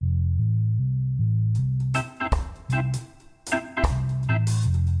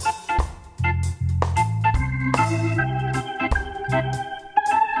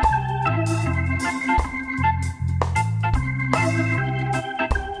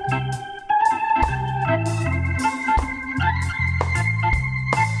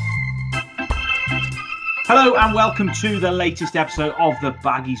Hello and welcome to the latest episode of the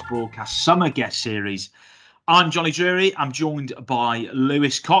Baggies Broadcast Summer Guest Series. I'm Johnny Drury. I'm joined by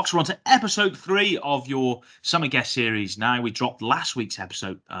Lewis Cox. We're on to episode 3 of your Summer Guest Series. Now, we dropped last week's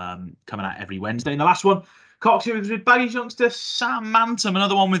episode coming out every Wednesday. And the last one, Cox, was with Baggies youngster Sam Mantum,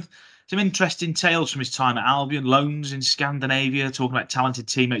 another one with some interesting tales from his time at Albion, loans in Scandinavia, talking about talented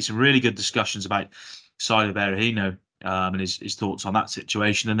teammates, some really good discussions about Silo Berahino and his thoughts on that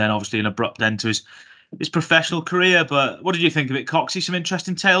situation. And then obviously an abrupt end to his professional career. But what did you think of it, Coxie? Some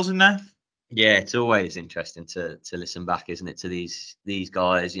interesting tales in there? Yeah, it's always interesting to listen back, isn't it, to these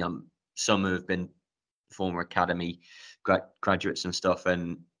guys? You know, some who have been former academy graduates and stuff,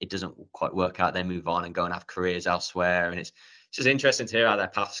 and it doesn't quite work out. They move on and go and have careers elsewhere, and it's just interesting to hear how their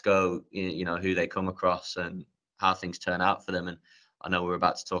paths go. You know, who they come across and how things turn out for them. And I know we're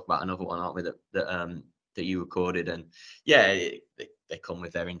about to talk about another one, aren't we? That you recorded, and yeah, they come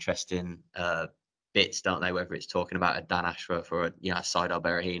with their interesting bits, don't they? Whether it's talking about a Dan Ashworth or a Silo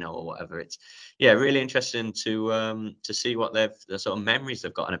Berahino or whatever, it's really interesting to see what the sort of memories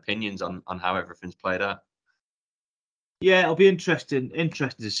they've got and opinions on how everything's played out. Yeah, it'll be interesting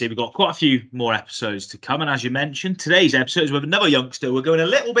to see. We've got quite a few more episodes to come, and as you mentioned, today's episode is with another youngster. We're going a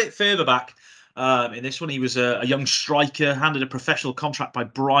little bit further back. In this one, he was a young striker, handed a professional contract by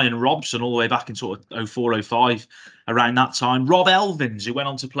Brian Robson all the way back in sort of 04, 05, around that time. Rob Elvins, who went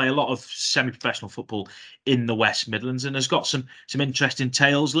on to play a lot of semi-professional football in the West Midlands and has got some interesting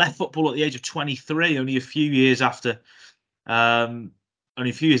tales. Left football at the age of 23, only a few years after he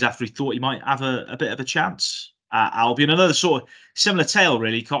thought he might have a bit of a chance at Albion. Another sort of similar tale,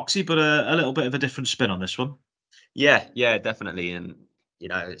 really, Coxie, but a little bit of a different spin on this one. Yeah, definitely. And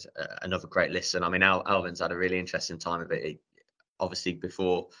it's another great listen. I mean, Alvin's had a really interesting time of it. Obviously,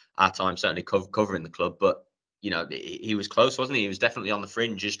 before our time, certainly covering the club, but he was close, wasn't he? He was definitely on the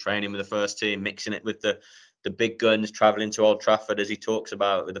fringes, training with the first team, mixing it with the big guns, travelling to Old Trafford, as he talks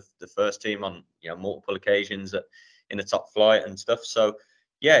about, with the first team on multiple occasions in the top flight and stuff. So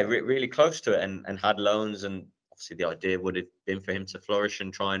yeah, really close to it, and had loans, and obviously the idea would have been for him to flourish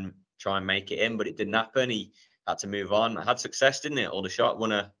and try and make it in, but it didn't happen. He had to move on. Had success, didn't it? Aldershot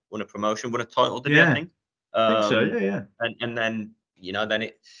won a promotion, won a title, did he? I think. I think so. Yeah. And then then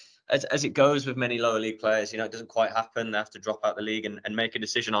it, as it goes with many lower league players, it doesn't quite happen. They have to drop out the league and make a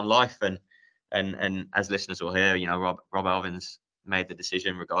decision on life. And as listeners will hear, Rob Elvins made the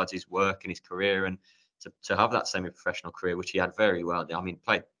decision regards his work and his career, and to have that semi-professional career, which he had very well. I mean,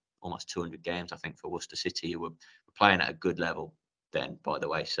 played almost 200 games, I think, for Worcester City, who were playing at a good level then, by the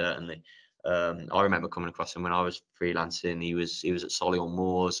way, certainly. I remember coming across him when I was freelancing. He was at Solihull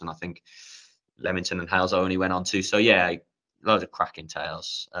Moors, and I think Leamington and Hales only went on to. So yeah, loads of cracking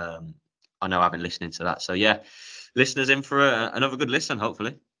tales. I know I've been listening to that. So yeah, listeners in for another good listen,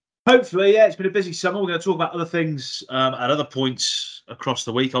 hopefully. Hopefully, yeah. It's been a busy summer. We're going to talk about other things at other points across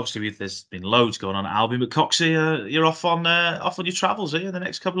the week. Obviously, there's been loads going on at Albion, but Coxie, you're off on your travels here the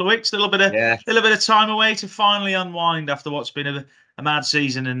next couple of weeks. A little bit of time away to finally unwind after what's been a mad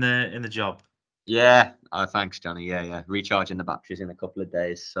season in the job. Yeah. Oh, thanks, Johnny. Yeah. Recharging the batteries in a couple of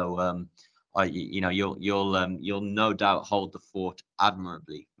days. So you'll no doubt hold the fort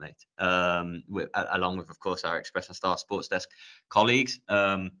admirably, mate. Along with, of course, our Express and Star Sports Desk colleagues.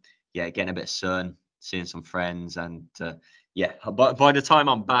 Getting a bit of sun, seeing some friends, and by the time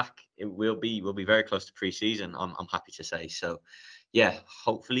I'm back, we'll be very close to pre-season. I'm happy to say. So, yeah,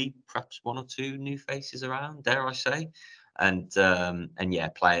 hopefully, perhaps one or two new faces around, dare I say, and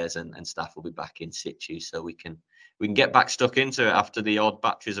players and staff will be back in situ, so we can get back stuck into it after the odd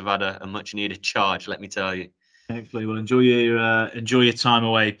batteries have had a much needed charge. Let me tell you. Hopefully, we'll enjoy your time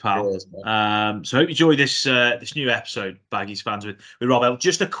away, pal. Cheers, so hope you enjoy this new episode, Baggies fans, with Rob Elvins.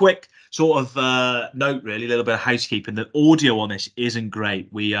 Just a quick sort of note, really, a little bit of housekeeping. The audio on this isn't great.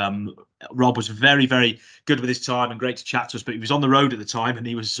 Rob was very, very good with his time and great to chat to us, but he was on the road at the time and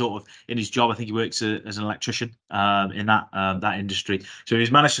he was sort of in his job. I think he works as an electrician in that industry. So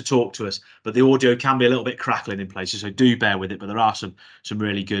he's managed to talk to us, but the audio can be a little bit crackling in places, so do bear with it. But there are some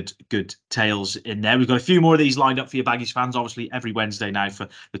really good tales in there. We've got a few more of these lined up for your Baggies fans, obviously every Wednesday now for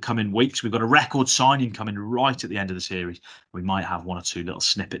the coming weeks. We've got a record signing coming right at the end of the series. We might have one or two little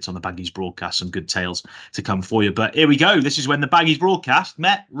snippets on the Baggies broadcast, some good tales to come for you. But here we go. This is when the Baggies broadcast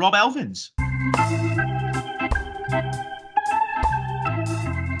met Rob Elvins.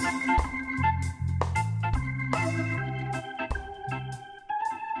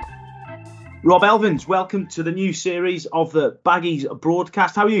 Rob Elvins, welcome to the new series of the Baggies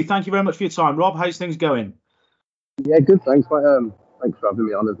broadcast. How are you? Thank you very much for your time, Rob. How's things going? Yeah, good. Thanks. Thanks for having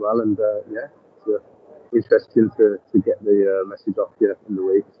me on as well. And it's interesting to get the message off you in the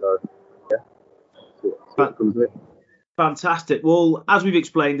week. So yeah, what comes with it. Fantastic. Well, as we've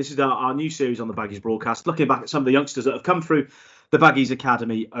explained, this is our new series on the Baggies Broadcast, looking back at some of the youngsters that have come through the Baggies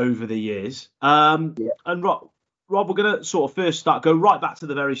Academy over the years. And Rob, we're going to sort of first go right back to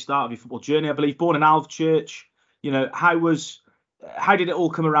the very start of your football journey. I believe born in Alvechurch. How did it all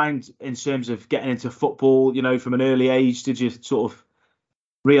come around in terms of getting into football? From an early age, did you sort of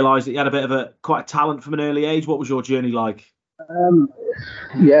realise that you had a bit of quite a talent from an early age? What was your journey like?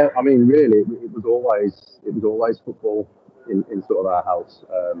 Yeah, I mean, really, it was always football in sort of our house.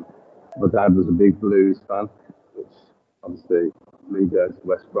 My dad was a big Blues fan, which obviously me going to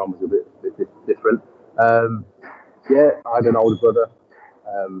West Brom was a bit different. Yeah, I had an older brother.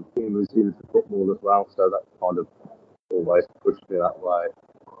 He was into football as well, so that kind of always pushed me that way.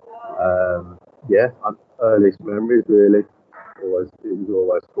 Earliest memories really, it was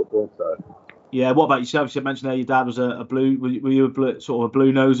always football. So. Yeah, what about yourself? You mentioned there your dad was a blue. Were you sort of a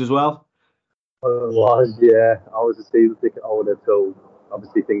blue nose as well? I was, yeah. I was a season ticket holder till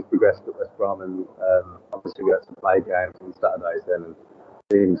obviously things progressed at West Brom, and obviously we had to play games on Saturdays then, and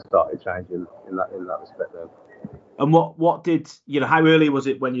things started changing in that respect then. And what did how early was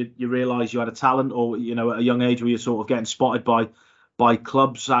it when you realised you had a talent, or at a young age were you sort of getting spotted by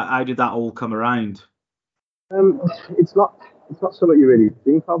clubs? How did that all come around? It's not something you really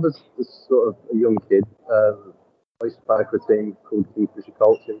think of as sort of a young kid. I used to play for a team called Keepers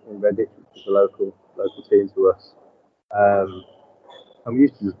Colts in Redditch, which is a local team to us. And we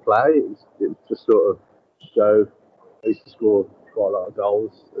used to just play. It was just sort of go. I used to score quite a lot of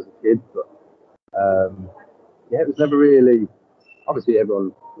goals as a kid, but it was never really. Obviously,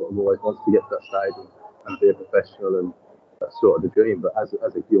 everyone sort of always wants to get to that stage and be a professional, and that's sort of the dream. But as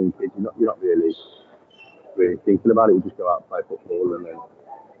a young kid, you're not really thinking about it. You just go out and play football, and then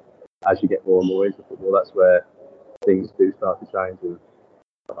as you get more and more into football, that's where things do start to change, and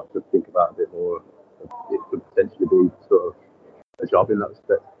you have to think about a bit more. It could potentially be sort of a job in that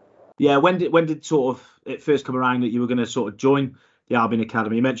respect. Yeah, when did sort of it first come around that you were going to sort of join the Albion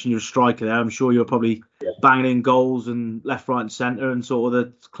Academy? You mentioned you're a striker there. I'm sure you were probably banging in goals and left, right, and centre, and sort of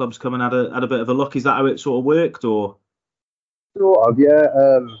the clubs coming had a bit of a look. Is that how it sort of worked, or? Sort of, yeah.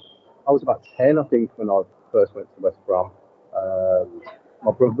 I was about 10, I think, when I first went to West Brom.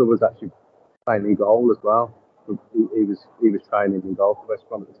 My brother was actually playing in goal as well. He was training in goal for West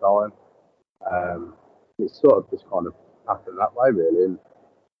Brom at the time. It sort of just kind of happened that way, really. And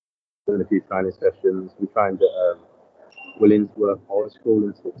doing a few training sessions. We trained at Willingsworth High School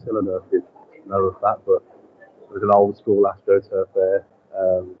in Sixhill. I don't know if you know of that, but it was an old school AstroTurf there,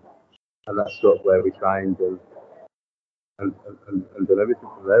 and that's sort of where we trained and done everything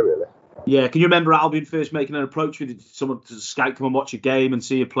from there, really. Yeah, can you remember Albion first making an approach with someone to scout, come and watch a game and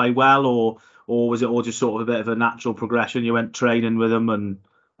see you play well, or was it all just sort of a bit of a natural progression? You went training with them, and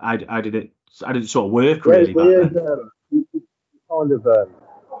how did it sort of work really?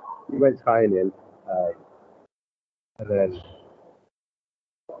 We went training, and then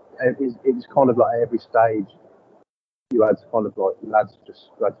it was kind of like every stage you had to kind of like lads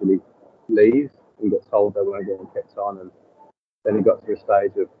just gradually leave and get told they weren't getting kept on, and then it got to a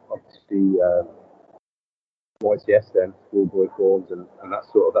stage of obviously YTS then, schoolboy forms, and that's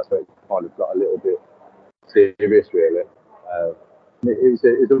where it kind of got a little bit serious, really. It was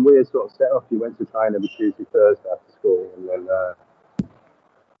a weird sort of setup. You went to train every Tuesday, Thursday after school, and then,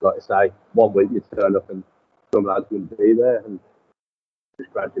 like I say, one week you'd turn up and some lads wouldn't be there, and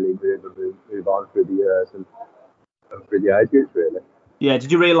just gradually move on through the years and through the age groups, really. Yeah,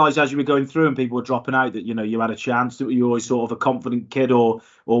 did you realise as you were going through and people were dropping out that you had a chance? That you were always sort of a confident kid, or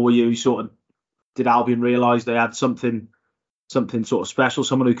were you sort of, did Albion realise they had something sort of special,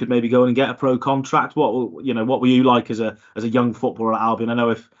 someone who could maybe go in and get a pro contract? What were you like as a young footballer at Albion? I know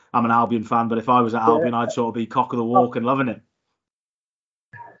if I'm an Albion fan, but if I was at Albion, I'd sort of be cock of the walk and loving it.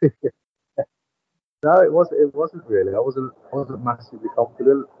 No, it wasn't really. I wasn't massively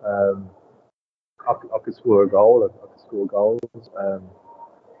confident. I could score a goal. I could score goals.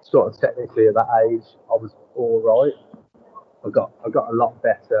 Sort of technically at that age, I was all right. I got a lot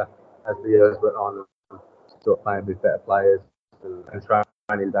better as the years went on. Sort of playing with better players and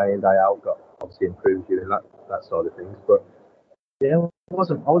training day in day out got obviously improved you in that side of things. But yeah, I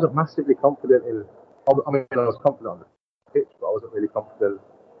wasn't massively confident in. I mean, I was confident on the pitch, but I wasn't really confident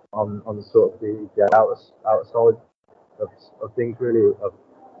on the sort of the outside of things, really.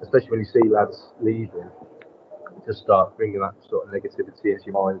 Especially when you see lads leaving, just start bringing that sort of negativity into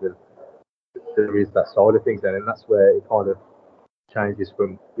your mind, and there is that side of things then, and that's where it kind of changes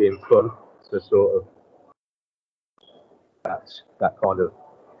from being fun to sort of that kind of,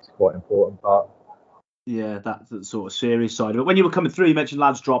 it's quite important part. Yeah, that's the sort of serious side of it. When you were coming through, you mentioned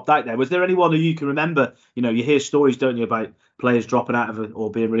lads dropped out there. Was there anyone who you can remember? You know, you hear stories, don't you, about players dropping out of it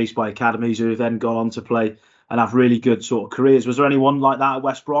or being released by academies who have then gone on to play and have really good sort of careers. Was there anyone like that at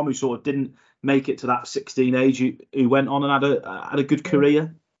West Brom who sort of didn't make it to that 16 age who went on and had a good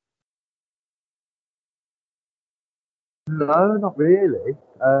career? No, not really.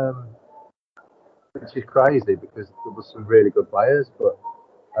 Which is crazy because there was some really good players, but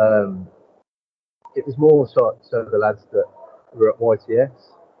um, it was more so the lads that were at YTS that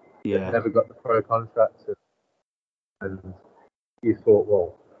Yeah, never got the pro contract, and you thought,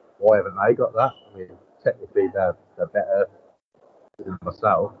 well, why haven't they got that? I mean, technically they're better than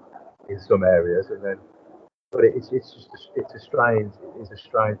myself in some areas, and then but it's a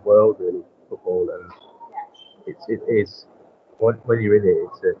strange world really, football, and it is when you're in it,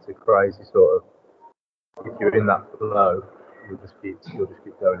 it's a crazy sort of, if you're in that flow, you'll just keep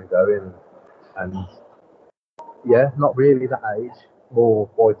going and going, and yeah, not really that age, more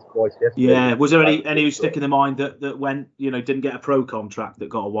YTS yeah. really. Was there any who stick in the mind that went, you know, didn't get a pro contract that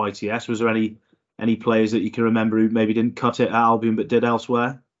got a YTS? Was there any players that you can remember who maybe didn't cut it at Albion but did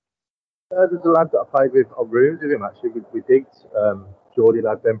elsewhere? There's a lad that I played with on rooms with him actually. We digged Geordie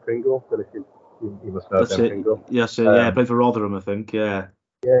lad Ben Pringle. So if you must know That's Ben it. Pringle. Yes, yeah. Played for Rotherham, I think. Yeah.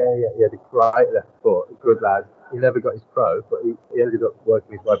 Yeah, the great left foot, a good lad. He never got his pro, but he ended up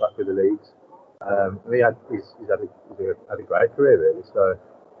working his way back through the leagues. And had a great career really. So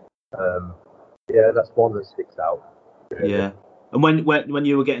yeah, that's one that sticks out. Really. Yeah. And when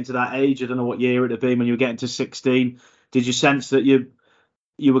you were getting to that age, I don't know what year it'd been, when you were getting to 16, did you sense that you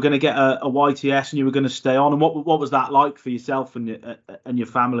were going to get a YTS and you were going to stay on? And what was that like for yourself and your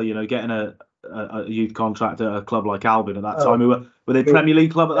family? You know, getting a youth contract at a club like Albion at that time. Were they Premier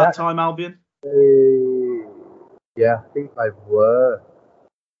League club at that time, Albion? Yeah, I think they were.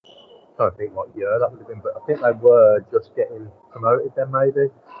 I don't think what year that would have been, but I think they were just getting promoted then maybe.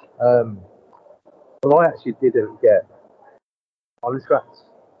 Well, I actually didn't get contracts.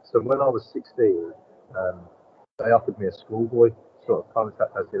 So when I was 16, they offered me a schoolboy sort of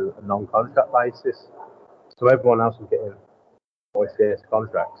contract as a non-contract basis. So everyone else was getting YCS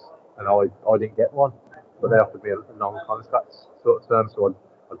contracts, and I didn't get one. But they offered me a non-contract sort of term, so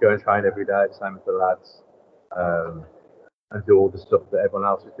I'd go and train every day, same as the lads, and do all the stuff that everyone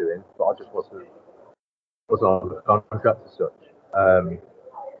else was doing. But I just wasn't on the contract as such.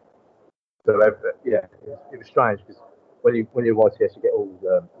 So yeah, it was strange because when you're YTS, you get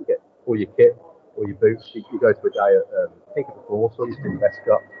all your kit, all your boots. You go to a day at I think it was Warsaw, used to be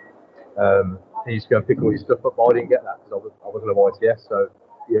Prescott. And you just go and pick all your stuff up. But I didn't get that because I wasn't a YTS. So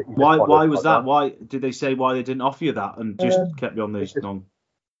you Why was that? Why did they say why they didn't offer you that and just kept you on these non?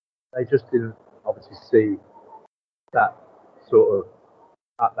 They just didn't obviously see that sort of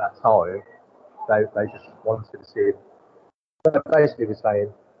at that time. They just wanted to see. They basically were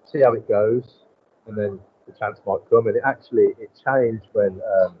saying, see how it goes, and then the chance might come. And it changed when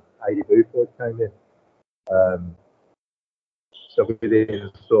AD Buford came in. So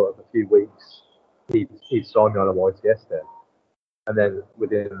within sort of a few weeks, he'd signed me on a YTS then. And then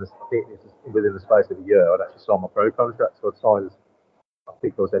within the space of a year, I'd actually signed my pro contract. So I'd signed, I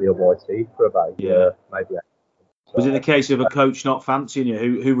think I was only a YT for about a year, maybe. So, was it a case of a coach not fancying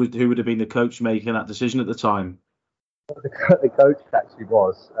you? Who would have been the coach making that decision at the time? the coach actually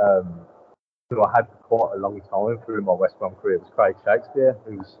was, who I had for quite a long time through my West Brom career, was Craig Shakespeare,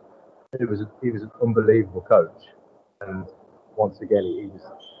 he was an unbelievable coach, and once again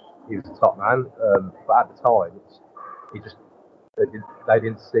he was a top man. But at the time, they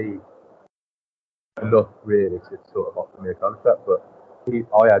didn't see enough really to sort of offer me a contract. But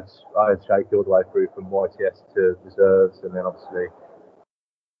I had Shakey all the way through from YTS to reserves, and then obviously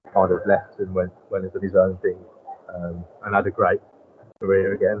kind of left and went and did his own thing, and had a great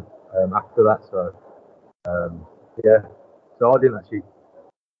career again after that. So yeah, so I didn't actually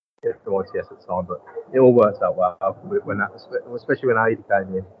get to YTS at the time, but it all worked out well when that, especially when Aida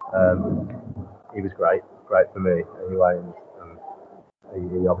came in. He was great for me anyway,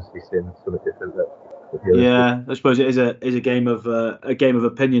 and he obviously seen something different that the others Yeah, I suppose it is a game of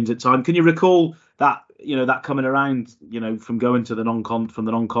opinions at time. Can you recall that, you know, that coming around, you know, from going to the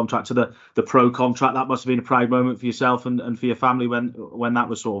non-contract to the pro contract? That must have been a proud moment for yourself and for your family when that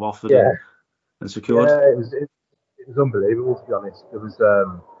was sort of offered and secured. Yeah, it was unbelievable to be honest. It was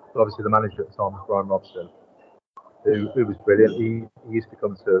obviously the manager at the time was Brian Robson, who was brilliant. He used to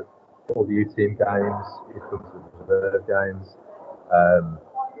come to all the youth team games, he used to come to the reserve games,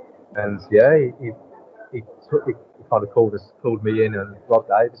 and yeah, he kind of called me in, and Rob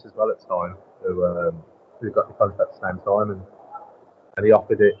Davis as well at the time, who got the contract at the same time, and he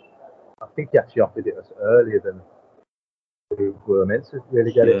offered it. I think he actually offered it us earlier than we were meant to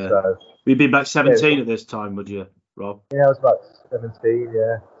really get it. So we'd be about 17 at this time, would you, Rob? Yeah, I was about 17,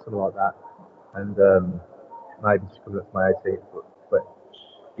 yeah, something like that, and maybe just coming up to my 18th. But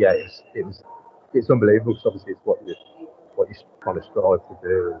yeah, it's unbelievable because obviously it's what you kind of strive to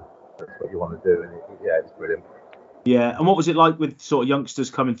do, and that's what you want to do, and it's brilliant. Yeah, and what was it like with sort of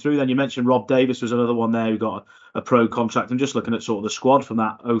youngsters coming through then? You mentioned Rob Davis was another one there who got a pro contract. I'm just looking at sort of the squad from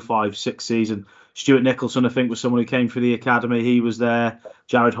that 05-06 season. Stuart Nicholson, I think, was someone who came through the academy. He was there.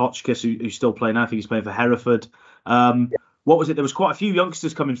 Jared Hotchkiss, who's still playing now. I think he's playing for Hereford. What was it? There was quite a few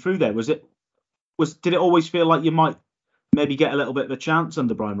youngsters coming through there. Did it always feel like you might maybe get a little bit of a chance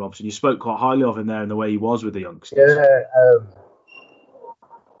under Brian Robson? You spoke quite highly of him there and the way he was with the youngsters.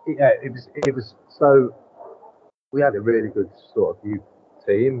 It was so. We had a really good sort of youth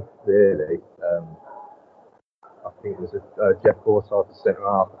team, really. I think it was Jeff Forsyth, the centre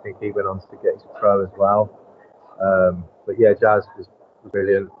half. I think he went on to get his pro as well. But yeah, Jazz was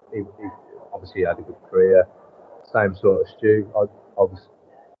brilliant. He obviously had a good career. Same sort of Stu.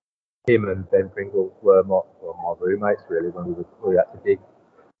 Him and Ben Pringle were my roommates really when we had to dig.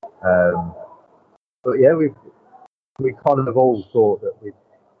 But yeah, we kind of all thought that we'd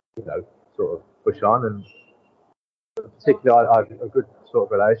sort of push on, and particularly I had a good sort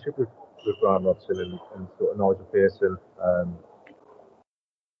of relationship with Brian Robson and sort of Nigel Pearson.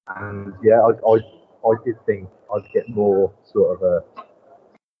 And yeah, I did think I'd get more sort of a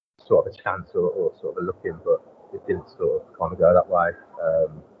chance or sort of a look in, but it didn't sort of kind of go that way.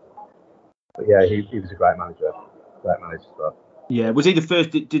 But yeah, he was a great manager as well. Yeah, was he the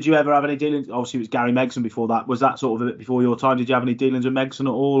first? Did you ever have any dealings? Obviously, it was Gary Megson before that. Was that sort of a bit before your time? Did you have any dealings with Megson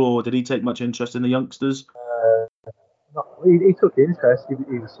at all, or did he take much interest in the youngsters? He took interest.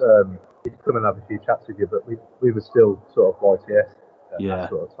 He'd come and have a few chats with you, but we were still sort of YTS at that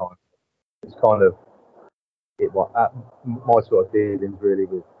sort of time. It's kind of my sort of dealings really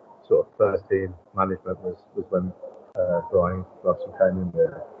with sort of first team management was when Brian Robson came in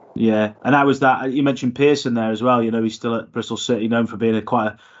there. Yeah, and how was that? You mentioned Pearson there as well. He's still at Bristol City, known for being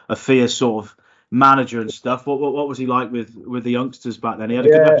quite a fierce sort of manager and stuff. What was he like with the youngsters back then? He had a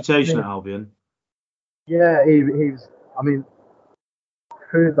good reputation at Albion. Yeah, he was. I mean,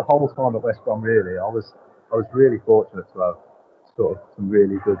 through the whole time at West Brom, really, I was really fortunate to have sort of some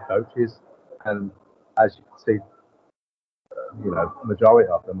really good coaches, and as you can see, majority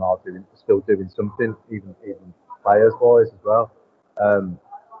of them are still doing something, even players wise as well.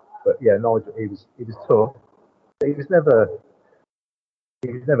 But yeah, Nigel, he was tough. He was never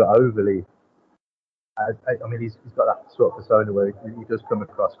overly. I mean, he's got that sort of persona where he does come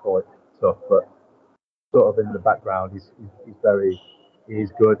across quite tough, but sort of in the background, he's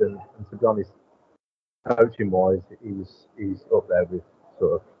good, and to be honest, coaching wise, he's up there with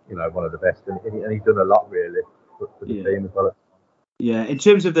sort of one of the best, and he's done a lot really for the team as well. Yeah, in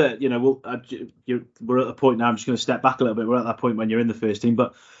terms of the, we're at a point now. I'm just going to step back a little bit. We're at that point when you're in the first team,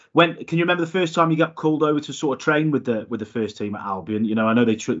 but can you remember the first time you got called over to sort of train with the first team at Albion? I know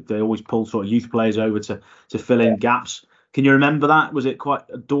they always pull sort of youth players over to fill in gaps. Can you remember that? Was it quite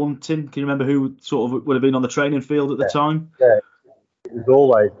daunting? Can you remember who sort of would have been on the training field at the time? Yeah, it was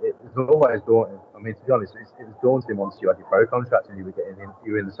always daunting. I mean, to be honest, it was daunting once you had your pro contract and you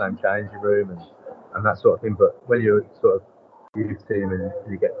were in the same changing room and that sort of thing. But when you're sort of youth team and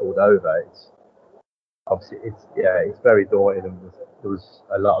you get called over, it's very daunting, and there was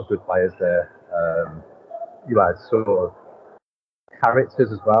a lot of good players there. You had sort of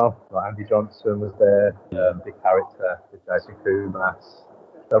characters as well, like Andy Johnson was there, big character with Jason Kumas.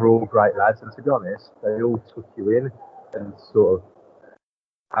 They were all great lads, and to be honest, they all took you in and sort of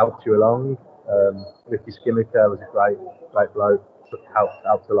helped you along. Ricky Skimmicker was a great bloke,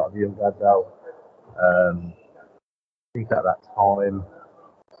 helped a lot of the young lads out. I think at that time,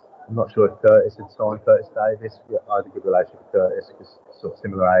 I'm not sure if Curtis had signed Curtis Davis. Yeah, I had a good relationship with Curtis because sort of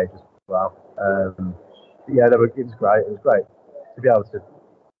similar age as well. Yeah, it was great. It was great to be able to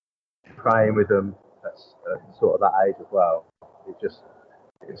train with them at sort of that age as well.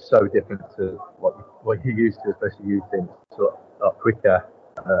 It's so different to what you're used to, especially youth teams. Sort of a lot quicker,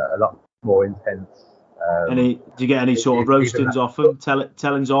 a lot more intense. Do you get any sort of roastings off them,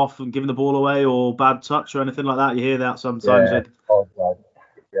 tellings off and giving the ball away, or bad touch or anything like that? You hear that sometimes.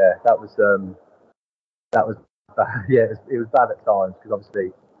 Yeah, that was bad. Yeah, it was bad at times because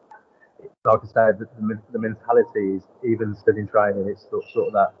obviously, like I said, the mentality is even still in training. It's sort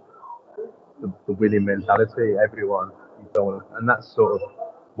of that the winning mentality. Everyone, and that's sort of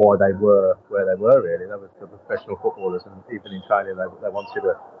why they were where they were. Really, they were professional footballers, and even in training, they wanted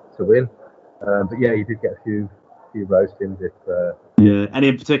to win. But yeah, you did get a few roastings if Yeah. Any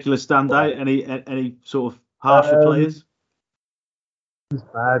in particular stand out? Any sort of harsher players? It was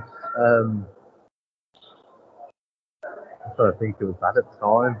bad. I'm trying to think who was bad at the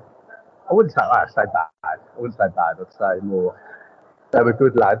time. I wouldn't say bad. I wouldn't say bad. I'd say more. They were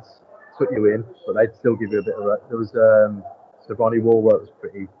good lads, took you in, but they'd still give you a bit of. There was so Ronnie Warworth was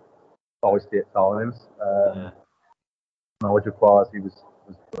pretty feisty at times. Nigel Quars, he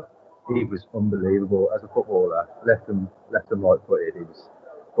was unbelievable as a footballer. Left and right footed.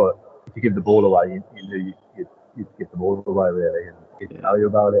 But if you give the ball away, you knew you'd give the ball away really, and he'd tell you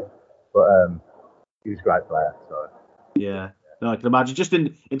about it. But he was a great player. So yeah. No, I can imagine. Just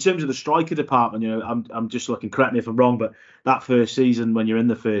in terms of the striker department, I'm just looking. Correct me if I'm wrong, but that first season when you're in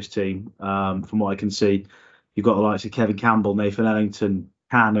the first team, from what I can see, you've got the likes of Kevin Campbell, Nathan Ellington,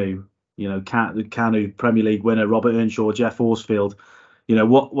 Kanu, Kanu Premier League winner, Robert Earnshaw, Jeff Horsfield.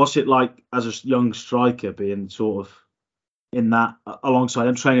 What's it like as a young striker being sort of in that alongside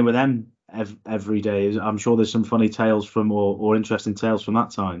them, training with them every day? I'm sure there's some funny tales from or interesting tales from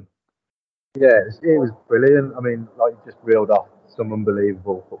that time. yeah, it was brilliant. I mean, like you just reeled off some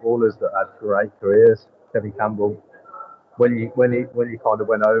unbelievable footballers that had great careers. Kevin Campbell, when he kind of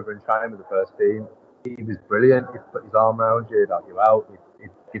went over and trained with the first team, he was brilliant. He'd put his arm around you, he'd help you out, he'd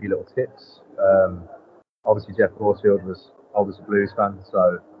give you little tips. Obviously, Jeff Horsfield I was a Blues fan,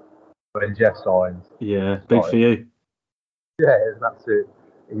 so when Jeff signed, big for you. Yeah, it was an absolute.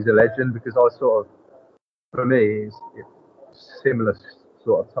 He's a legend because for me, it's similar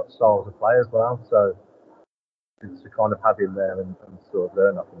sort of styles of play as well. So to kind of have him there and sort of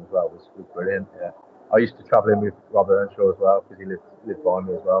learn off him as well was brilliant. Yeah, I used to travel in with Rob Earnshaw as well because he lived by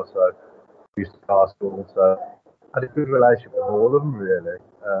me as well. So we used to car school. So I had a good relationship with all of them really.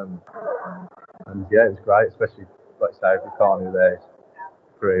 And yeah, it was great, especially like I say, with Carney there.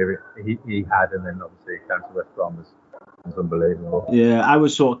 Career he had, and then obviously he came to West Brom was unbelievable. Yeah, I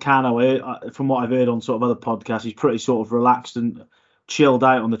was sort of Cano. From what I've heard on sort of other podcasts, he's pretty sort of relaxed and chilled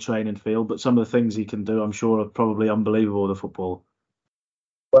out on the training field, but some of the things he can do, I'm sure, are probably unbelievable with the football.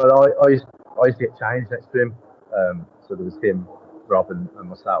 Well, I used to get changed next to him. So there was him, Rob, and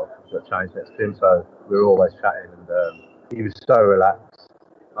myself that changed next to him. So we were always chatting, and he was so relaxed.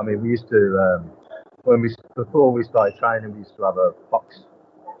 I mean, we used to before we started training, we used to have a box,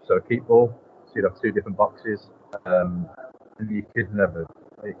 so a keep ball. So you'd have two different boxes, and you could never.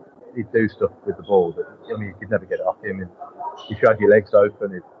 He'd do stuff with the ball that you could never get it off him. And if you had your legs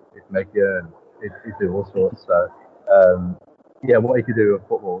open, it'd make you, and he'd do all sorts. So yeah, what he could do with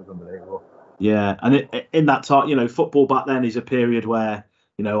football was unbelievable. Yeah, and in that time, football back then is a period where,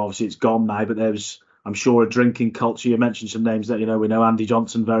 obviously it's gone now, but there was, I'm sure, a drinking culture. You mentioned some names that, we know Andy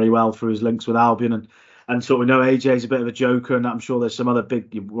Johnson very well through his links with Albion, and sort of we know AJ's a bit of a joker, and I'm sure there's some other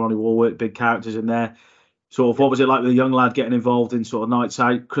big, Ronnie Warwick, big characters in there. Sort of, what was it like with a young lad getting involved in sort of nights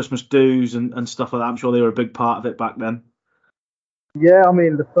out, Christmas do's and stuff like that? I'm sure they were a big part of it back then. Yeah, I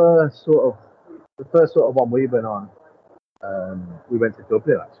mean, the first sort of one we went on, we went to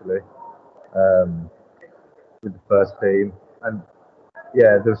Dublin actually, with the first team, and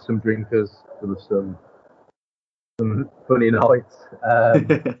yeah, there was some drinkers, there was some funny nights.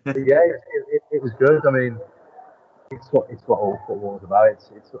 But yeah, it was good. I mean, it's what all football is about.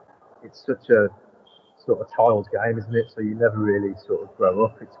 It's such a sort of child's game, isn't it? So you never really sort of grow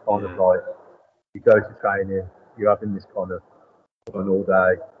up. It's kind of like you go to training, you're having this kind of fun all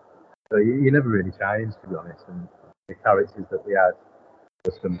day. So you never really change, to be honest. And the characters that we had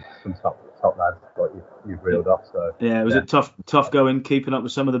were some top lads, like you've reeled off. So was it tough going, keeping up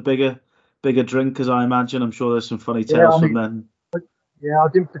with some of the bigger drinkers? I imagine. I'm sure there's some funny tales from them. Yeah, I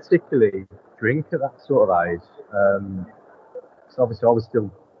didn't particularly drink at that sort of age. So obviously I was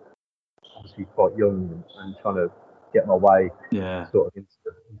still quite young and trying to get my way sort of into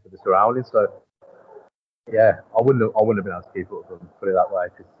the surroundings. So yeah, I wouldn't have been able to keep up with them, put it that way.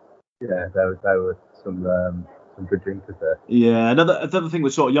 Cause, yeah, there were some good drinkers there. Yeah, another thing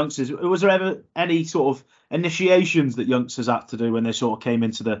with sort of youngsters, was there ever any sort of initiations that youngsters had to do when they sort of came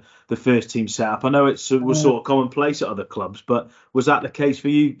into the first team setup? I know it was sort of commonplace at other clubs, but was that the case for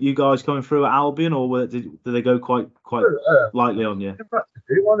you guys coming through at Albion, or did they go quite lightly on you? I never had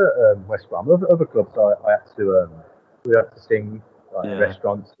to do one at West Brom. Other clubs, I had to we had to sing like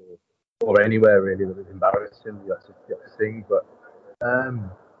restaurants or anywhere really that was embarrassing. You had to sing, but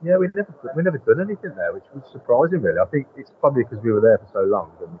yeah, we never done anything there, which was surprising really. I think it's probably because we were there for so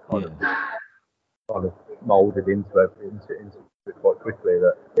long and we kind of moulded into it quite quickly.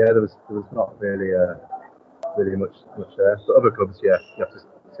 That there was not really much there. But other clubs, you have to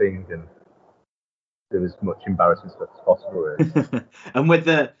sing and there was much embarrassing stuff as possible really. And with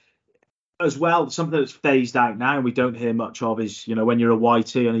as well, something that's phased out now and we don't hear much of is, when you're a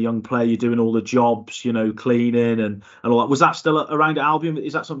YT and a young player, you're doing all the jobs, cleaning and all that. Was that still around at Albion?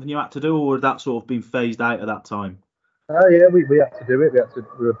 Is that something you had to do, or had that sort of been phased out at that time? Yeah, we had to do it.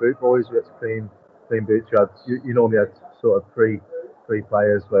 We were boot boys. We had to clean boots. You normally had sort of three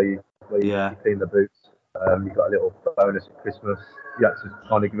players where you clean the boots. You got a little bonus at Christmas. You had to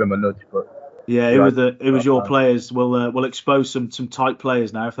kind of give them a nudge, but yeah, it was your players. We'll expose some tight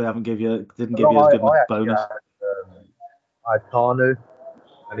players now if they didn't give you as good a bonus. I had Carnu,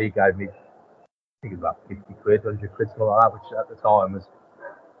 and he gave me, I think it was about 50 quid, 100 quid, something like that, which at the time was,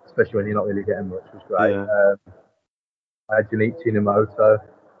 especially when you're not really getting much, was great. Yeah. I had Janichi Inamoto.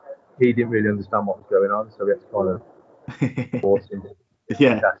 He didn't really understand what was going on, so we had to kind of force him.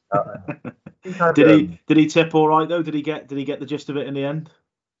 Yeah. Did he tip all right though? Did he get the gist of it in the end?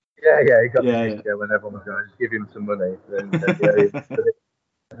 Yeah, he got the gist. Yeah, when everyone was going to give him some money. Then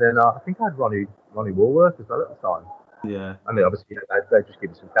I think I had Ronnie Woolworth as well at the time. Yeah. And then obviously they just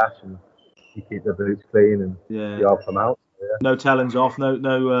give you some cash and you keep the boots clean and you help them out. Yeah. No tellings off, no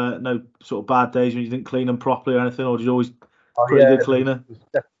sort of bad days when you didn't clean them properly or anything, or did you always pretty good cleaner? It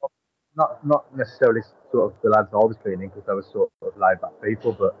was not necessarily sort of the lads I was cleaning because they were sort of laid back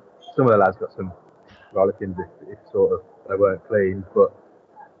people, but some of the lads got some rollickings if sort of they weren't clean. But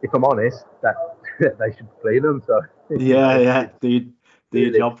if I'm honest, that they should clean them. So do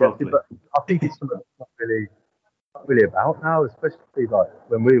your job properly. But I think it's something that's not really about now, especially like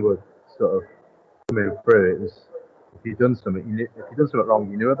when we were sort of coming through. It was if you'd done something wrong,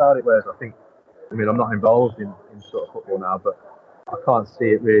 you knew about it. Whereas I'm not involved in sort of football now, but I can't see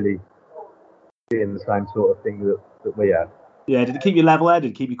it really being the same sort of thing that we had. Yeah, did it keep you level-headed?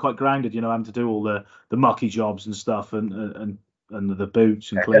 Did it keep you quite grounded? Having to do all the mucky jobs and stuff, and the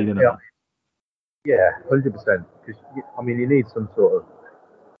boots and cleaning them. Yeah, 100%. Because you need some sort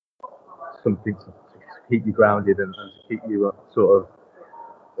of something to keep you grounded and to keep you sort of.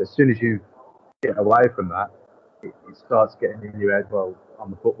 As soon as you get away from that, it starts getting in your head. Well,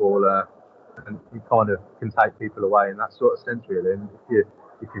 I'm a footballer, and you kind of can take people away in that sort of sense, really. And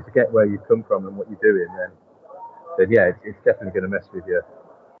if you forget where you come from and what you're doing, then yeah, it's definitely going to mess with you.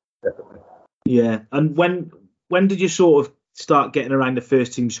 Definitely. Yeah, and when did you sort of start getting around the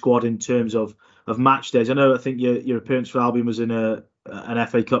first team squad in terms of match days? I think your appearance for Albion was in an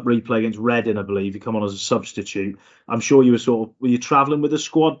FA Cup replay against Reading, I believe. You come on as a substitute. I'm sure you were you travelling with the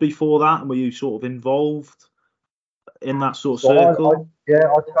squad before that, and were you sort of involved in that sort of circle?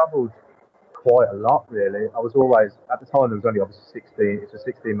 I travelled quite a lot, really. I was always, at the time, there was only obviously 16. It's a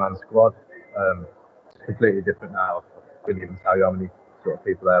 16-man squad. It's completely different now. I couldn't even tell you how many sort of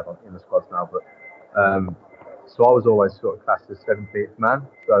people there in the squads now. But so I was always sort of classed as 17th man.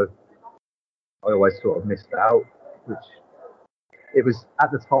 So I always sort of missed out, which it was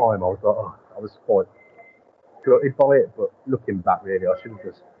at the time. I was like, I was quite gutted by it. But looking back, really, I should have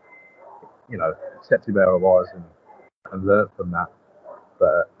just, accepted where I was and learnt from that.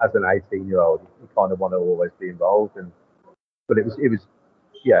 But as an 18-year-old, you kind of want to always be involved. But it was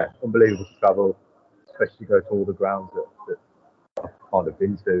unbelievable to travel, especially to go to all the grounds that I've kind of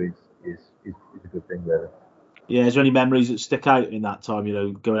been to is a good thing, really. Yeah, is there any memories that stick out in that time,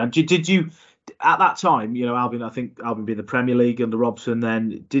 going on? Did you, at that time, Albion, I think Albion being the Premier League under Robson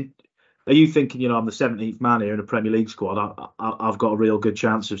then, are you thinking, I'm the 17th man here in a Premier League squad, I've got a real good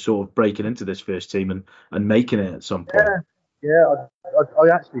chance of sort of breaking into this first team and making it at some point? Yeah, I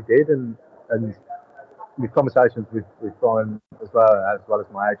actually did, and with conversations with Brian as well as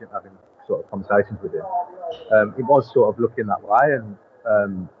my agent having sort of conversations with him, it was sort of looking that way, and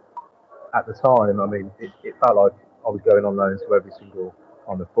at the time, it felt like I was going on loan to every single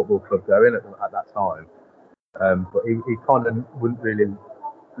on the football club going at that time, but he kind of wouldn't really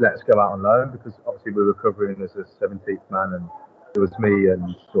let us go out on loan because obviously we were covering as a 17th man, and it was me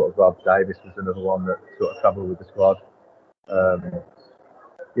and sort of Rob Davis was another one that sort of travelled with the squad. So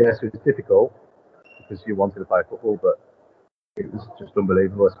it was difficult because you wanted to play football, but it was just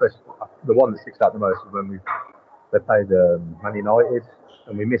unbelievable. Especially the one that sticks out the most was when they played Man United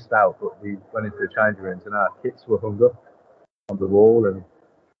and we missed out, but we went into the changing rooms and our kits were hung up on the wall, and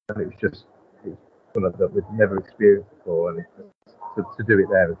it was something that we'd never experienced before, and to do it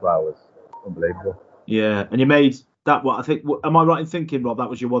there as well was unbelievable. Yeah, and you made that. What I think, am I right in thinking, Rob? That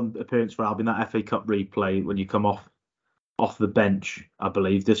was your one appearance for Albion, that FA Cup replay when you come off the bench, I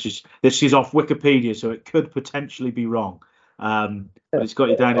believe. This is off Wikipedia, so it could potentially be wrong. But it's got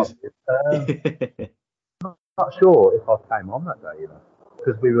you down as. Not sure if I came on that day,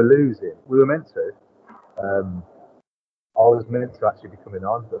 because we were losing. We were meant to. I was meant to actually be coming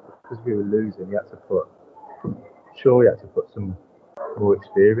on, but because we were losing, you had to put some more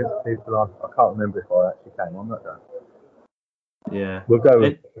experienced people on. I can't remember if I actually came on that day. Yeah. We'll go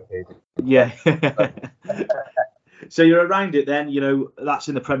with Wikipedia. Yeah. So you're around it then, that's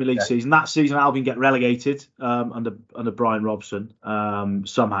in the Premier League season. That season Albion get relegated under Brian Robson.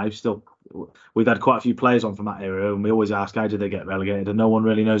 Somehow still we've had quite a few players on from that era, and we always ask how did they get relegated, and no one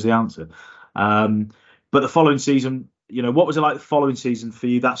really knows the answer. But the following season, what was it like the following season for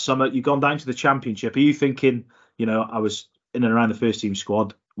you that summer? You've gone down to the Championship. Are you thinking, I was in and around the first team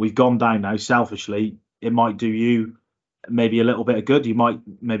squad. We've gone down now, selfishly. It might do you maybe a little bit of good. You might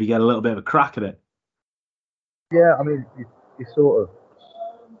maybe get a little bit of a crack at it. Yeah, I mean, you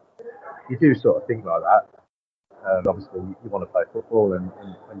do sort of think like that. Obviously, you want to play football and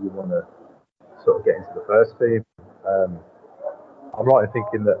you want to sort of get into the first team. I'm right in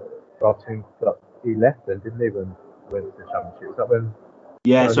thinking that Robson, he left then, didn't he, when he went to the Championship? Is that when?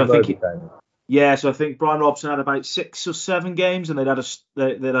 Yeah, so I think Brian Robson had about 6 or 7 games, and they'd had a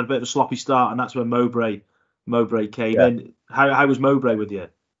bit of a sloppy start, and that's when Mowbray came in. How was Mowbray with you?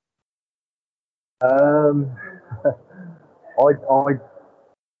 I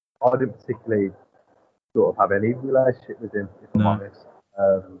didn't particularly sort of have any relationship with him, if I'm honest.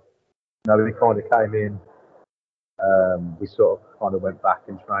 He kind of came in. We sort of kind of went back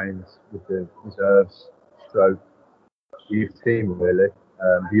and trained with the reserves, stroke youth team, really.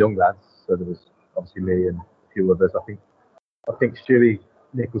 The young lads. So there was obviously me and a few others. I think Stewie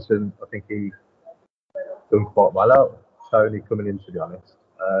Nicholson. I think he done quite well out. Tony coming in, to be honest.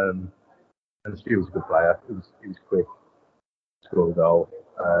 And Stewie was a good player. He was quick, scored a goal.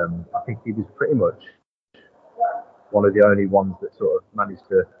 I think he was pretty much one of the only ones that sort of managed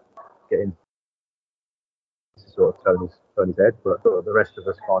to get into sort of Tony's head, but the rest of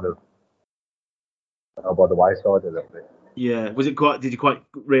us kind of fell by the wayside a little bit. Yeah, did you quite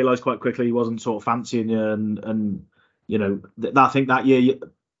realise quite quickly he wasn't sort of fancying you, and I think that year,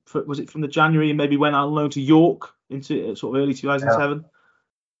 was it from the January and maybe went out on loan to York into sort of early 2007?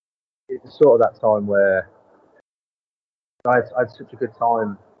 It was sort of that time where I had such a good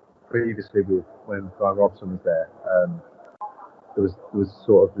time previously with when Brian Robson was there. There was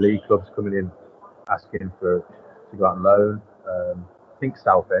sort of league clubs coming in asking to go out on loan. I think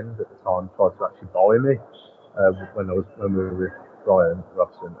Southend at the time tried to actually buy me when we were with Brian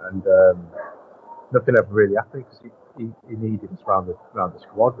Robson, and nothing ever really happened because he needed us around the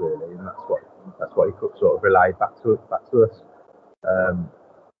squad really, and that's what he could sort of relayed back to us.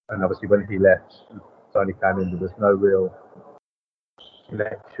 And obviously when he left, Tony came in. There was no real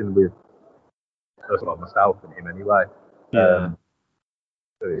connection with myself and him anyway. Yeah.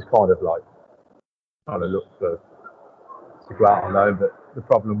 So it's kind of like trying to look to go out on loan, but the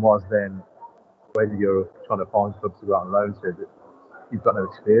problem was then when you're trying to find clubs to go out on loan to, that you've got no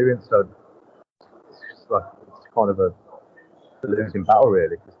experience, so it's kind of a losing battle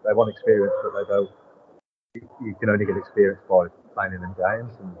really, because they want experience, but they don't. You can only get experience by playing in them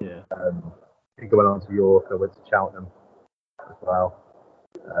games. And going on to York, I went to Cheltenham as well.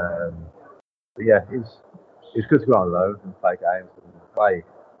 But yeah, it was good to go on loan and play games and play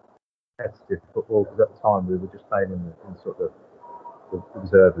competitive football, because at the time we were just playing in sort of the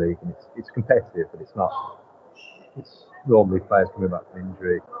reserve league, and it's competitive, but it's not. It's normally players coming back from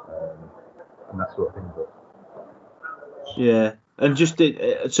injury and that sort of thing. But yeah, and just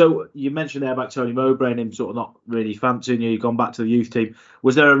so you mentioned there about Tony Mowbray and him sort of not really fancying you. You've gone back to the youth team.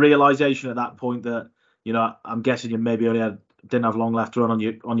 Was there a realization at that point that I'm guessing you maybe only didn't have long left to run on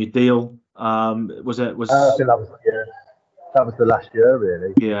your deal? I think that was the last year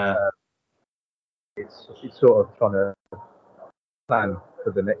really. Yeah. It's sort of trying to plan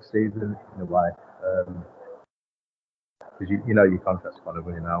for the next season in a way, because your contract's kind of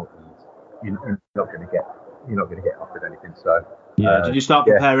running out, and you're not going to get offered anything. So did you start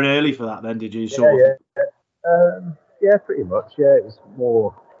preparing early for that then? Did you Yeah, pretty much. Yeah, it was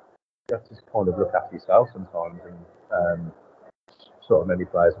more. You have to kind of look after yourself sometimes, and sort of many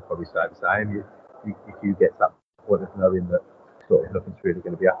players will probably say the same. If you get to that point of knowing that sort of nothing's really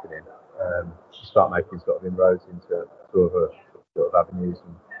going to be happening, you start making sort of inroads into other sort of avenues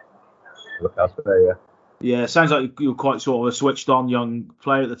and look elsewhere. Yeah. Yeah, it sounds like you were quite sort of a switched on young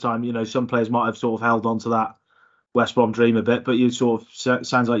player at the time. Some players might have sort of held on to that West Brom dream a bit, but you sort of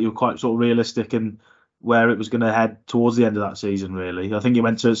sounds like you were quite sort of realistic in where it was going to head towards the end of that season. Really, I think you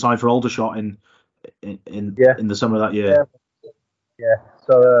went to sign for Aldershot in the summer of that year. Yeah.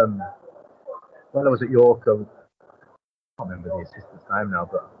 So when I was at York, I can't remember the assistant's name now,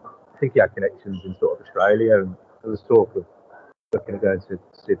 but I think he had connections in sort of Australia, and there was talk of looking at going to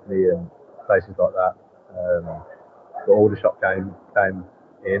Sydney and places like that. The Aldershot came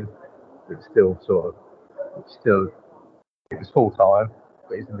in. It's still it was full time,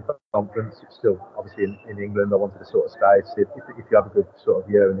 but it's in the conference. It's still obviously in England. I wanted to sort of stay. So if you have a good sort of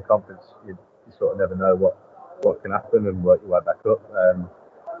year in the conference, you sort of never know what can happen and work your way back up.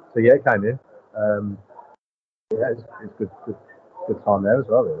 So yeah, it came in. Yeah, it's good time there as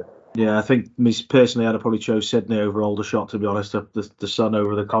well, really. Yeah, I think me personally, I'd have probably chose Sydney over Aldershot, to be honest. The Sun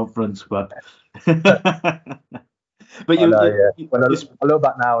over the conference, but but I know, yeah. you When I look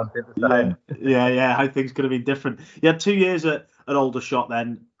back now and think the same. yeah, how things could have been different. You had 2 years at Aldershot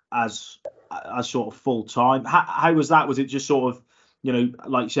then as sort of full time. How was that? Was it just sort of,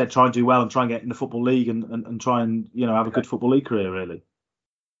 like you said, try and do well and try and get in the Football League and try and have a good Football League career, really?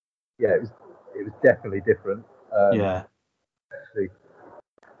 Yeah, it was definitely different. Yeah. Actually,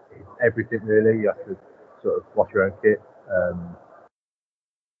 everything really. You have to sort of wash your own kit.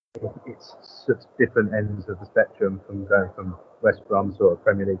 It's such different ends of the spectrum, from going from West Brom sort of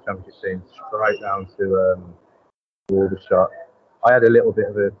Premier League Championship team straight down to Aldershot. I had a little bit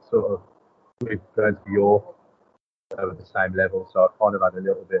of a sort of, with going to York at the same level, so I kind of had a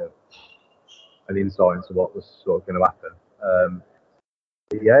little bit of an insight into what was sort of going to happen.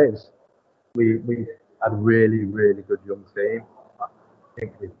 But yeah, we had a really, really good young team. I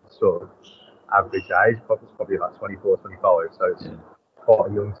think it's sort of average age, probably about 24, 25, so it's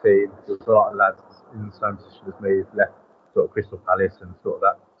quite a young team. There's a lot of lads in the same position as me, left sort of Crystal Palace and sort of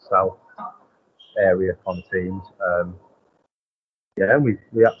that south area on teams. Yeah, and we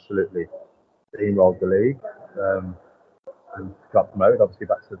absolutely steamrolled the league and got promoted, obviously,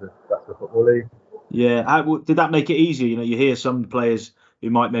 back to the Football League. Yeah, did that make it easier? You hear some players who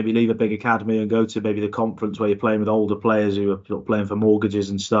might maybe leave a big academy and go to maybe the conference where you're playing with older players who are sort of playing for mortgages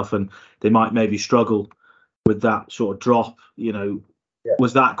and stuff, and they might maybe struggle with that sort of drop. Yeah.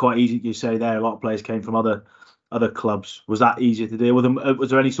 Was that quite easy? You say there, a lot of players came from other clubs. Was that easier to deal with them? Was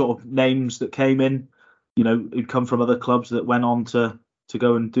there any sort of names that came in, who'd come from other clubs that went on to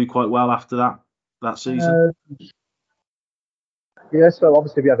go and do quite well after that season? Yeah, so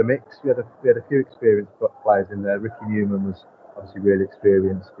obviously we had a mix. We had a few experienced players in there. Ricky Newman was obviously really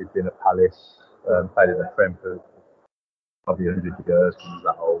experienced. He'd been at Palace, played in the Prem for probably 100 years. He was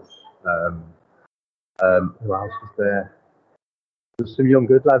that old. Who else was there? There's some young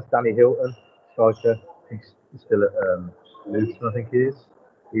good lads. Danny Hilton, striker. He's still at Luton, I think he is.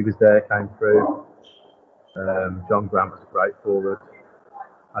 He was there, came through. John Grant was a great forward.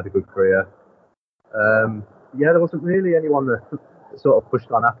 Had a good career. Yeah, there wasn't really anyone that sort of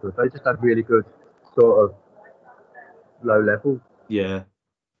pushed on afterwards. They just had really good sort of low level. Yeah.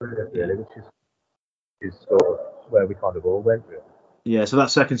 Really, which is sort of where we kind of all went, really. Yeah, so that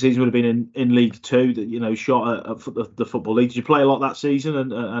second season would have been in League Two, that shot at the Football League. Did you play a lot that season,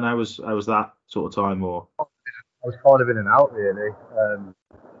 and how was that sort of time? Or I was kind of in and out, really,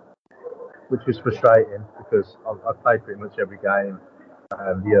 which was frustrating because I played pretty much every game.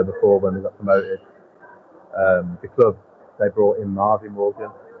 The year before, when we got promoted, the club, they brought in Marvin Morgan,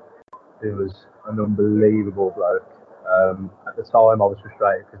 who was an unbelievable bloke. At the time, I was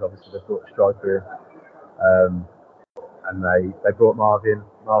frustrated because obviously they brought a striker in. And they brought Marvin.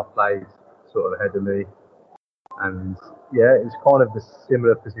 Marv played sort of ahead of me, and yeah, it was kind of the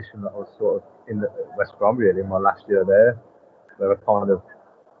similar position that I was sort of in at West Brom, really, in my last year there, where I kind of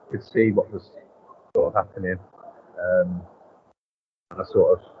could see what was sort of happening, and I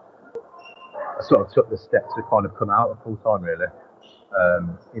sort of took the step to kind of come out of full time, really,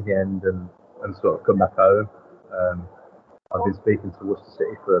 in the end, and sort of come back home. I've been speaking to Worcester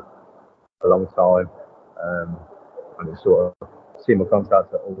City for a long time. And it's sort of see my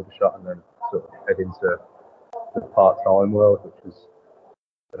contract at Aldershot and then sort of head into the part-time world, which was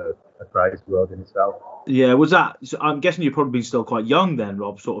a crazy world in itself. Yeah, was that? So I'm guessing you've probably been still quite young then,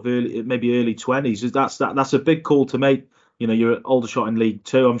 Rob. Sort of early 20s. That's a big call to make. You're at Aldershot in League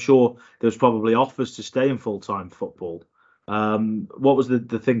Two. I'm sure there's probably offers to stay in full-time football. What was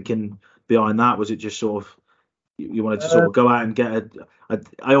the thinking behind that? Was it just sort of you wanted to sort of go out and get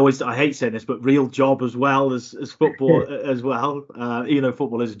I hate saying this, but real job as well as football as well.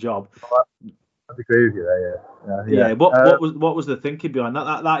 Football is a job. I agree with you there. Yeah. What was the thinking behind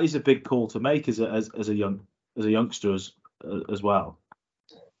that? That is a big call to make as a youngster as well.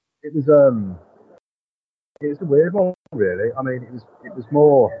 It was a weird one, really. I mean, it was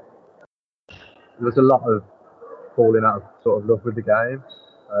more. There was a lot of falling out of sort of love with the game,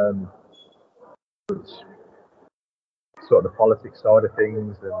 which sort of the politics side of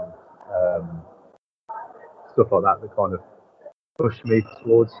things and stuff like that kind of pushed me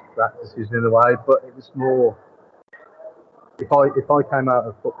towards that decision in a way. But it was more, if I came out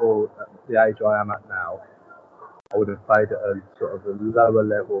of football at the age I am at now, I would have played at a sort of a lower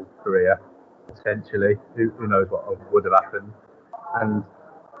level career potentially. Who knows what would have happened? And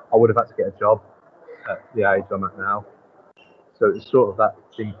I would have had to get a job at the age I'm at now. So it's sort of that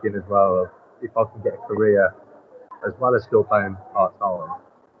thinking as well of if I can get a career as well as still playing part time,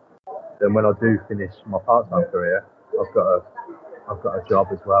 then when I do finish my part time career, I've got a job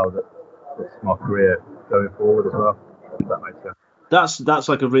as well that's my career going forward as well. If that makes sense. That's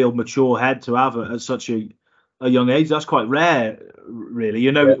like a real mature head to have at such a young age. That's quite rare, really.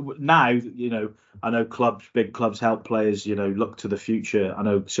 Now, I know big clubs help players, look to the future. I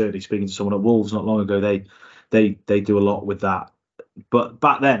know certainly speaking to someone at Wolves not long ago, they do a lot with that. But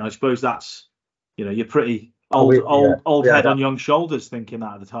back then, I suppose that's, you're pretty old head on young shoulders thinking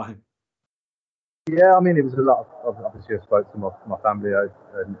that at the time. Yeah, I mean, it was a lot of, obviously I spoke to my family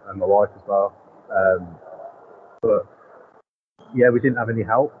and my wife as well. But yeah, we didn't have any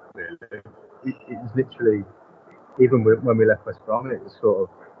help, really. It was literally, even when we left West Brom, it was sort of,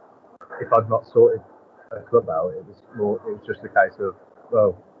 if I'd not sorted a club out, it was just a case of,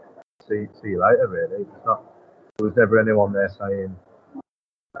 well, see you later, really. There was never anyone there saying,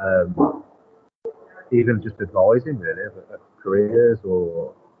 even just advising, really, of careers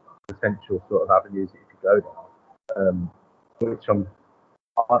or potential sort of avenues that you could go down. Which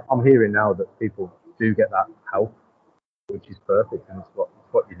I'm hearing now that people do get that help, which is perfect, and it's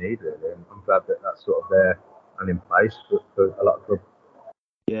what you need, really. And I'm glad that that's sort of there and in place for a lot of clubs.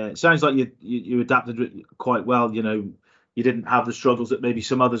 Yeah, it sounds like you adapted quite well. You didn't have the struggles that maybe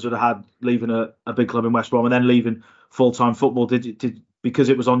some others would have had leaving a big club in West Brom and then leaving full-time football. Did because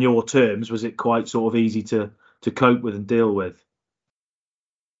it was on your terms, was it quite sort of easy to cope with and deal with?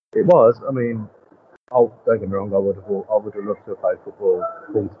 It was. I mean, don't get me wrong. I would have loved to have played football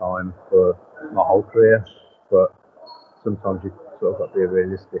full-time for my whole career, but sometimes you sort of got to be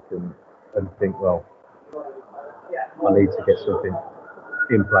realistic and think, well, I need to get something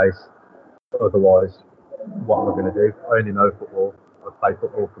in place. Otherwise, what am I going to do? I only know football. I played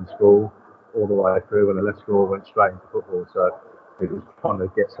football from school all the way through. When I left school, I went straight into football. So it was trying to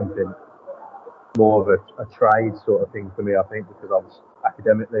get something more of a trade sort of thing for me, I think, because I was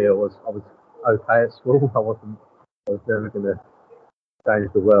academically, I was okay at school. I was never going to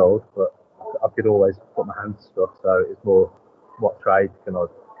change the world, but I could always put my hands to stuff. So it's more, what trade can I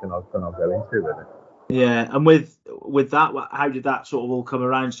go into, really? Yeah, and with that, how did that sort of all come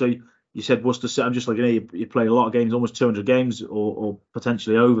around? So you said Worcester City. I'm just looking here. You played a lot of games, almost 200 games, or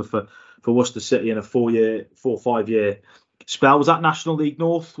potentially over for Worcester City in a 4 or 5 year spell. Was that National League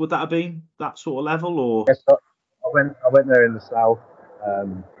North? Would that have been that sort of level, or? Yes, I went there in the south,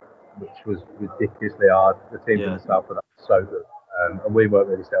 which was ridiculously hard. The teams in the south were so good, and we weren't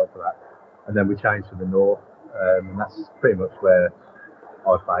really set up for that. And then we changed to the north, and that's pretty much where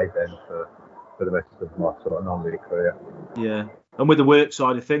I played then for the rest of my sort of non-league career. Yeah. And with the work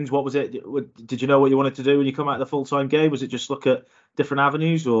side of things, what was it? Did you know what you wanted to do when you come out of the full-time game? Was it just look at different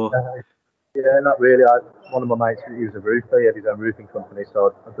avenues, or? Yeah, not really. One of my mates, he was a roofer. He had his own roofing company,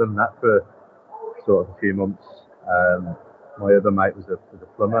 so I'd done that for sort of a few months. My other mate was a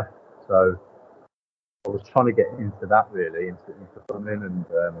plumber, so I was trying to get into that, really, into plumbing, and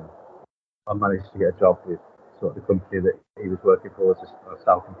I managed to get a job with sort of the company that he was working for, just on a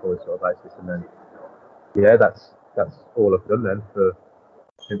self-employed sort of basis. And then, yeah, that's all I've done then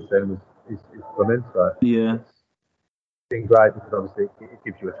since then is plumbing. So yeah, it's been great because obviously it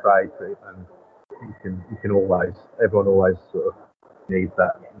gives you a trade, and you can always, everyone always sort of needs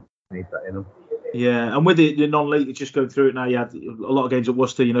that in them. Yeah, and with the non-league, just going through it now, you had a lot of games at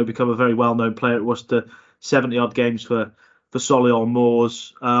Worcester. Become a very well-known player at Worcester. 70-odd games for Solihull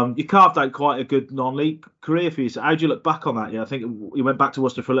Moors. You carved out quite a good non-league career for you. So how do you look back on that? Yeah, I think you went back to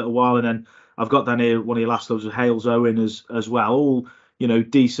Worcester for a little while, and then I've got down here one of your last clubs was Hales Owen as well. All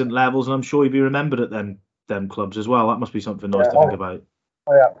decent levels, and I'm sure you'd be remembered at them clubs as well. That must be something nice to think about.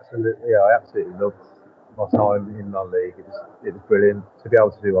 I absolutely loved my time in non-league. It was brilliant to be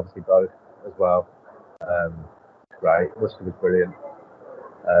able to do obviously both as well. Great. Worcester was brilliant.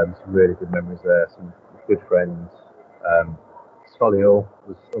 Some really good memories there. Some good friends. Solihull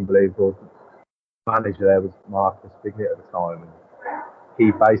was unbelievable. The manager there was Marcus Bignett at the time, and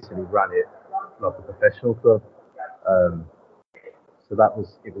he basically ran it like a professional club. So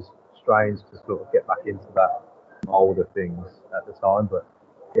it was strange to sort of get back into that mould of things at the time, but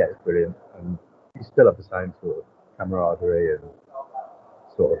yeah, it's brilliant, and you still have the same sort of camaraderie and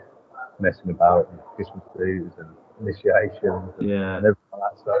sort of messing about and Christmas dues and initiations and everything like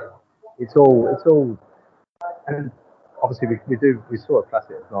that. So it's all, and obviously we sort of class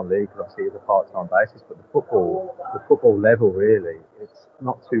it as non-league because obviously it's a part-time basis, but the football level really, it's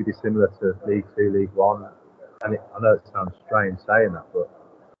not too dissimilar to League 2, League 1, and I know it sounds strange saying that, but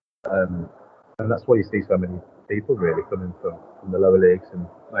and that's why you see so many people really coming from the lower leagues and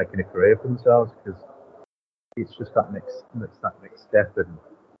making a career for themselves, because it's just that next step and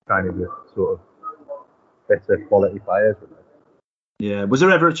training with sort of better quality players. Really. Yeah. Was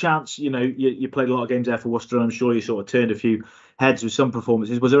there ever a chance, you played a lot of games there for Worcester, and I'm sure you sort of turned a few heads with some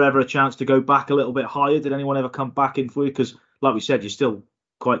performances. Was there ever a chance to go back a little bit higher? Did anyone ever come back in for you? Because, like we said, you're still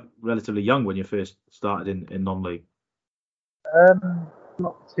quite relatively young when you first started in non-league.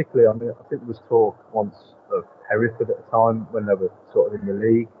 Not particularly. I mean, I think there was talk once of Hereford at the time when they were sort of in the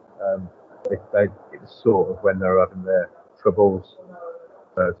league. It was sort of when they were having their troubles,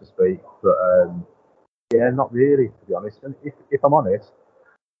 so to speak. But yeah, not really, to be honest. And if I'm honest,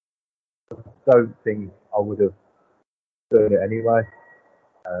 I don't think I would have done it anyway.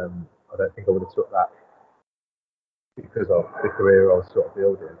 I don't think I would have took that because of the career I was sort of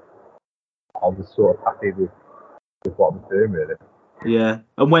building. I was sort of happy with what I was doing, really. Yeah.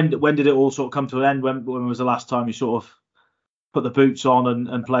 And when did it all sort of come to an end? When was the last time you sort of put the boots on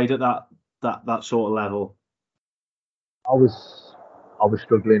and played at that sort of level? I was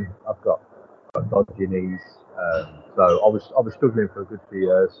struggling. I've got dodgy knees, so I was struggling for a good few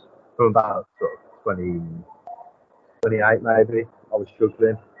years. From about sort of 28 maybe, I was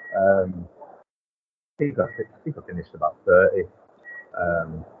struggling. I think I finished about 30.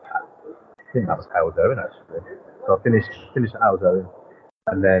 I think that was Aldo actually. So I finished at Aldo,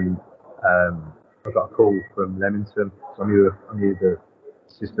 and then I got a call from Leamington. So I knew the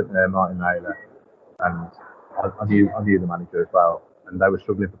assistant there, Martin Naylor, and I knew the manager as well. And they were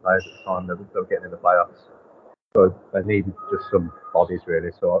struggling for players at the time. They were getting in the playoffs, so they needed just some bodies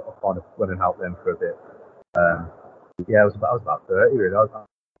really. So I kind of went and helped them for a bit. Yeah, I was about 30 really.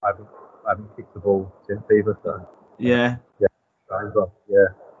 I haven't kicked the ball since either. So Yeah. Yeah.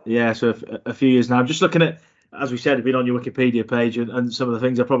 Yeah, so a few years now. I'm just looking at, as we said, I've been on your Wikipedia page, and some of the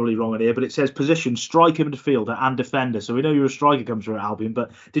things are probably wrong in here, but it says position, striker, midfielder, and defender. So we know you're a striker comes through at Albion,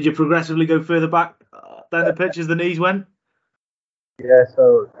 but did you progressively go further back down the pitch as the knees went? Yeah,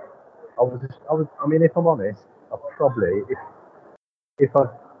 so I mean, if I'm honest, I probably, if I'd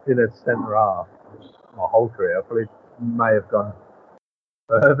been a centre half my whole career, I probably may have gone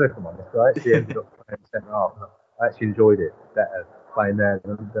further, if I'm honest. I actually ended up playing centre half. I actually enjoyed it better playing there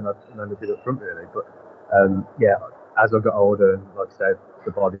than I did up front, really. But yeah, as I got older, and like I said,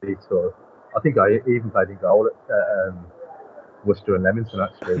 the body sort of, I think I even played in goal at Worcester and Leamington,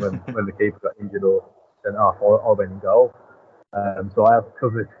 actually, when the keeper got injured or centre half, I went in goal. So I have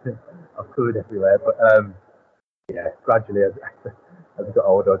covered, I've covered everywhere. But yeah, gradually as I got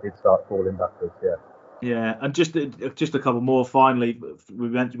older, I did start falling backwards. Yeah. Yeah, and just a couple more. Finally,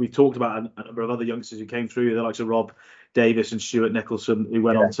 we talked about a number of other youngsters who came through, the likes of Rob Davis and Stuart Nicholson, who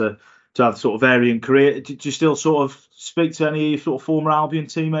went on to have sort of varying career. Do you still sort of speak to any sort of former Albion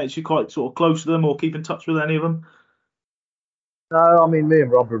teammates? You quite sort of close to them, or keep in touch with any of them? No, I mean, me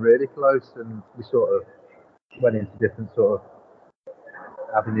and Rob were really close, and we sort of went into different sort of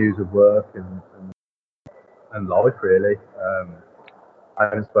avenues of work and life, really. I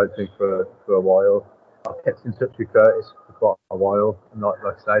haven't spoken to him for a while. I've kept in touch with Curtis for quite a while, and like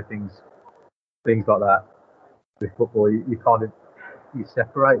I say, things like that with football, you kind of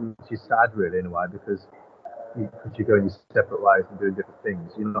separate, which is sad, really, in a way, because you're going your separate ways and doing different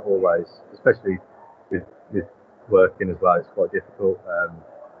things. You're not always, especially with working as well. It's quite difficult.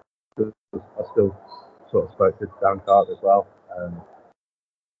 I still sort of spoke to Dan Carp as well.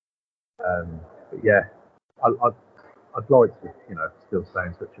 But yeah, I'd like to, still stay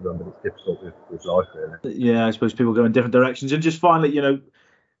in touch with them, but it's difficult with life, really. Yeah, I suppose people go in different directions. And just finally,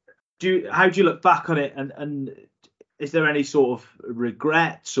 how do you look back on it, and is there any sort of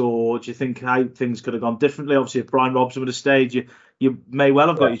regrets, or do you think how things could have gone differently? Obviously, if Brian Robson would have stayed, you may well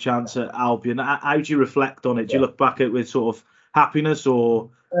have got your chance at Albion. How do you reflect on it? Do you look back at it with sort of happiness, or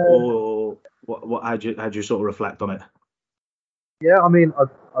what? How do you sort of reflect on it? Yeah, I mean,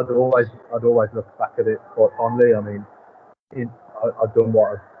 I'd always look back at it quite fondly. I mean, I've done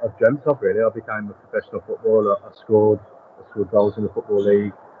what I've dreamt of, really. I became a professional footballer. I scored goals in the Football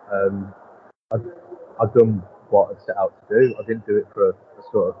League. I've done what I'd set out to do. I didn't do it for a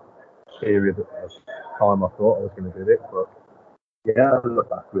sort of period of time I thought I was going to do it, but yeah, I look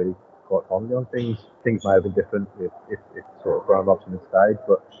back really quite fondly on things. Things may have been different if sort of Brian Robson had stayed,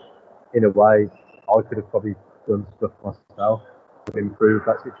 but in a way, I could have probably done stuff myself to improve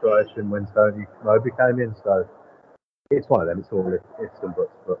that situation when Tony Moby came in. So it's one of them. It's all ifs and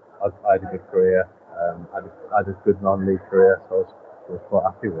buts. But I had a good career. I had a good non-league career, so I was quite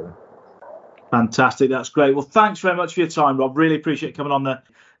happy with it. Fantastic, that's great. Well, thanks very much for your time, Rob. Really appreciate coming on there.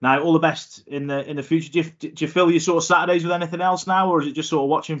 Now, all the best in the future. Do you fill your sort of Saturdays with anything else now, or is it just sort of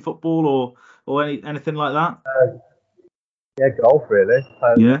watching football or anything like that? Yeah, golf really.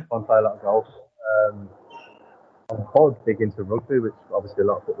 I play a lot of golf. I'm quite big into rugby, which obviously a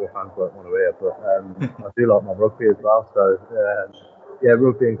lot of football fans won't want to hear, but I do like my rugby as well. So yeah,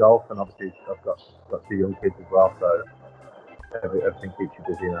 rugby and golf, and obviously I've got 2 young kids as well, so everything keeps you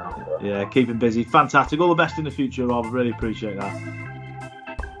busy now. So. Yeah, keeping busy. Fantastic. All the best in the future, Rob. Really appreciate that.